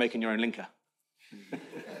get for making your own linker.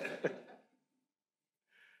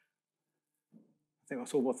 I think I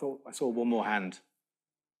saw one more hand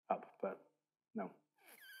up, but no.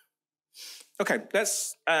 Okay,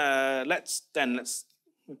 let's we're kind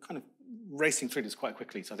of racing through this quite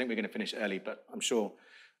quickly, so I think we're going to finish early, but I'm sure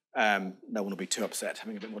no one will be too upset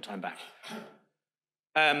having a bit more time back.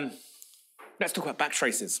 Let's talk about back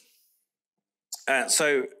traces. Back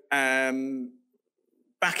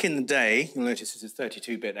in the day, you'll notice this is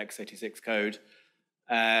 32-bit x86 code.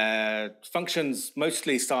 Functions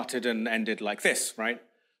mostly started and ended like this, right?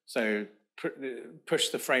 So push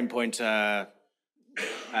the frame pointer,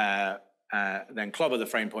 then clobber the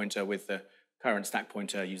frame pointer with the current stack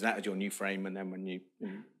pointer, use that as your new frame, and then when you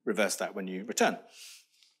reverse that when you return.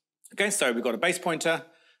 Okay, so we've got a base pointer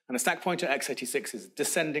and a stack pointer. x86 is a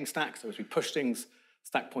descending stack, so as we push things,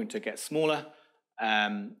 stack pointer gets smaller,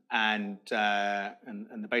 and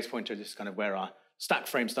the base pointer is kind of where our stack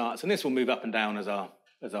frame starts, and this will move up and down as our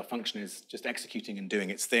function is just executing and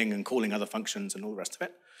doing its thing and calling other functions and all the rest of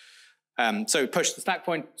it. So we push the stack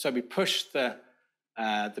point. So we push the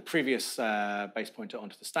previous base pointer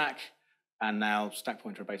onto the stack, and now stack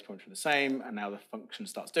pointer and base pointer are the same, and now the function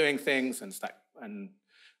starts doing things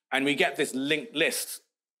and we get this linked list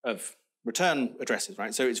of return addresses,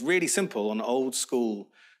 right? So it's really simple on old school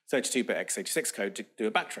 32-bit x86 code to do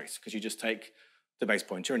a backtrace, because you just take the base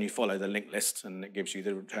pointer and you follow the linked list, and it gives you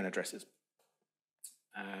the return addresses.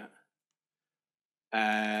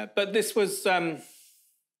 But this was kind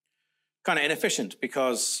of inefficient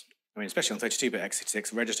because, I mean, especially on 32-bit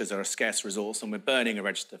x86, registers are a scarce resource, and we're burning a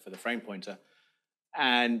register for the frame pointer.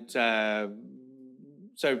 And so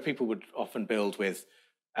people would often build with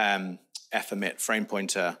f-emit frame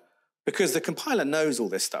pointer, because the compiler knows all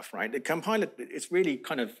this stuff, right? The compiler, it's really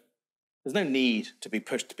kind of, there's no need to be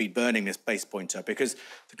pushed to be burning this base pointer, because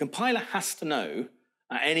the compiler has to know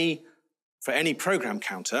for any program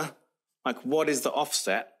counter, like what is the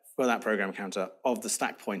offset for that program counter of the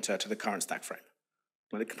stack pointer to the current stack frame.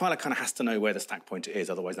 Well, the compiler kind of has to know where the stack pointer is,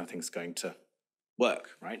 otherwise nothing's going to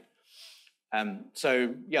work, right?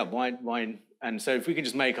 So yeah, why? And so if we can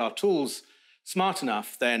just make our tools smart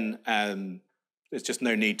enough, then there's just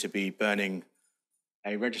no need to be burning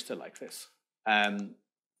a register like this.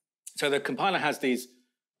 So the compiler has these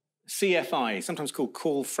CFI, sometimes called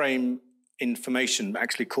call frame information, but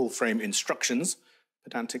actually call frame instructions,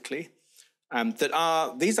 pedantically.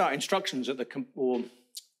 These are instructions that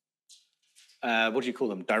what do you call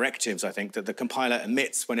them? Directives, I think, that the compiler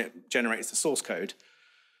emits when it generates the source code.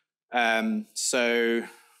 So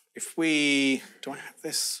if we, do I have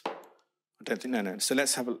this? I don't think, no. So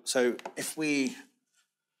let's have so if we,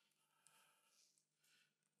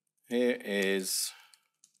 here's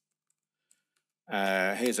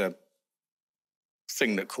a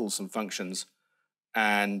thing that calls some functions,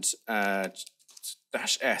 and -s,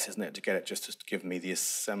 isn't it, to get it just to give me the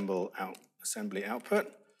assembly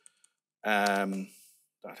output. I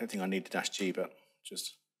don't think I need the -g, but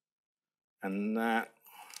just, and that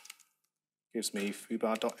gives me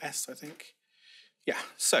foobar.s, I think. Yeah,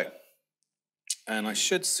 so, and I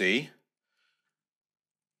should see,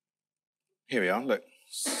 here we are, look.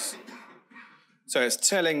 So it's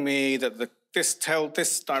telling me that this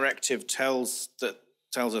directive tells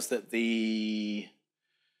us that the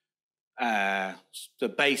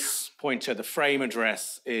base pointer, the frame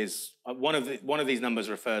address, is one of these numbers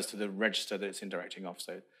refers to the register that it's indirecting off.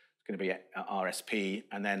 So it's going to be RSP,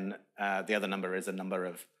 and then the other number is a number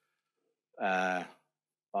of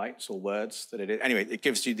bytes or words that it is. Anyway, it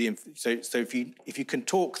gives you the so if you can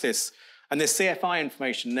talk this and this CFI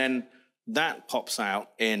information, then that pops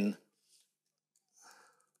out in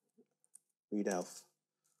readelf.ws.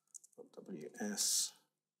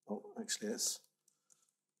 Oh, actually, it's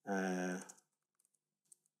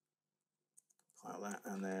file that,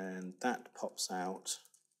 and then that pops out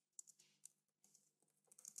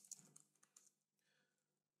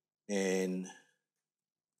in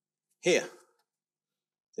here.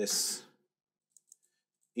 This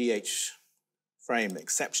EH frame,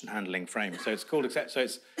 exception handling frame. So it's called except. So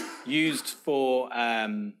it's used for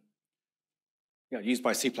used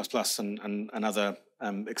by C++ and other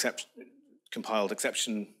compiled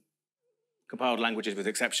languages with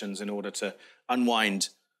exceptions in order to unwind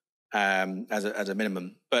as a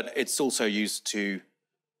minimum. But it's also used to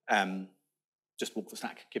just walk the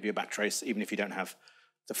stack, give you a backtrace, even if you don't have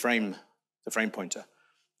the frame pointer.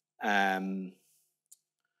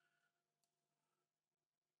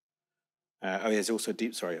 There's also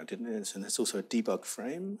there's also a debug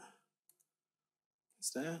frame. Is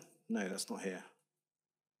there? No, that's not here.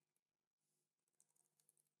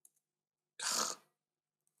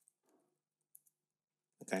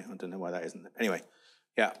 Okay, I don't know why that isn't there. Anyway,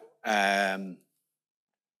 yeah.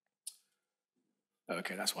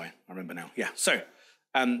 Okay, that's why I remember now. Yeah. So,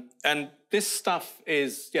 and this stuff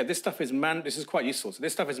is this is quite useful. So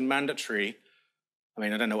this stuff is mandatory. I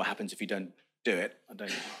mean, I don't know what happens if you don't do it. I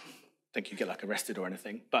don't think you get like arrested or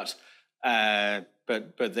anything. But the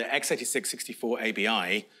x86-64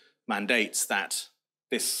 ABI mandates that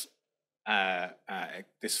this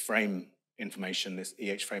this frame information, this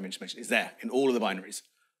EH frame information, is there in all of the binaries,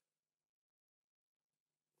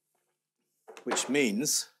 which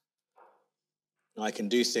means I can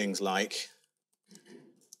do things like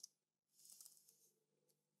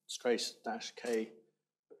strace -k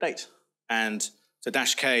update, and so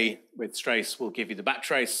 -k with strace will give you the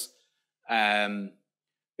backtrace.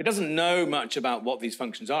 It doesn't know much about what these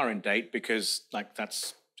functions are in date, because like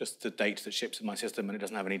that's just the date that ships in my system, and it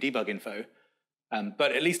doesn't have any debug info.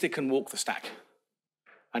 But at least it can walk the stack,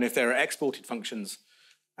 and if there are exported functions,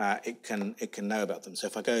 it can know about them. So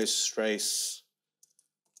if I go strace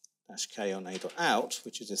 -k on a.out,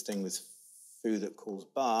 which is this thing with foo that calls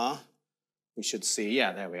bar, we should see,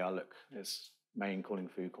 yeah, there we are. Look, there's main calling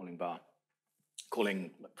foo, calling bar,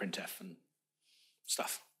 calling printf and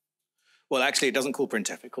stuff. Well, actually, it doesn't call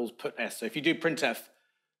printf. It calls put-s. So if you do printf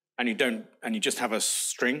and you just have a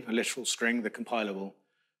string, a literal string, the compiler will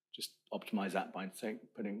just optimize that by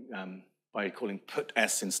by calling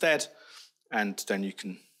put-s instead, and then you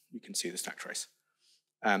can see the stack trace.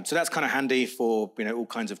 So that's kind of handy for all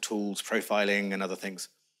kinds of tools, profiling and other things.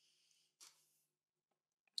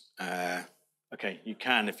 Okay, you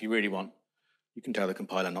can, if you really want, you can tell the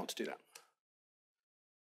compiler not to do that.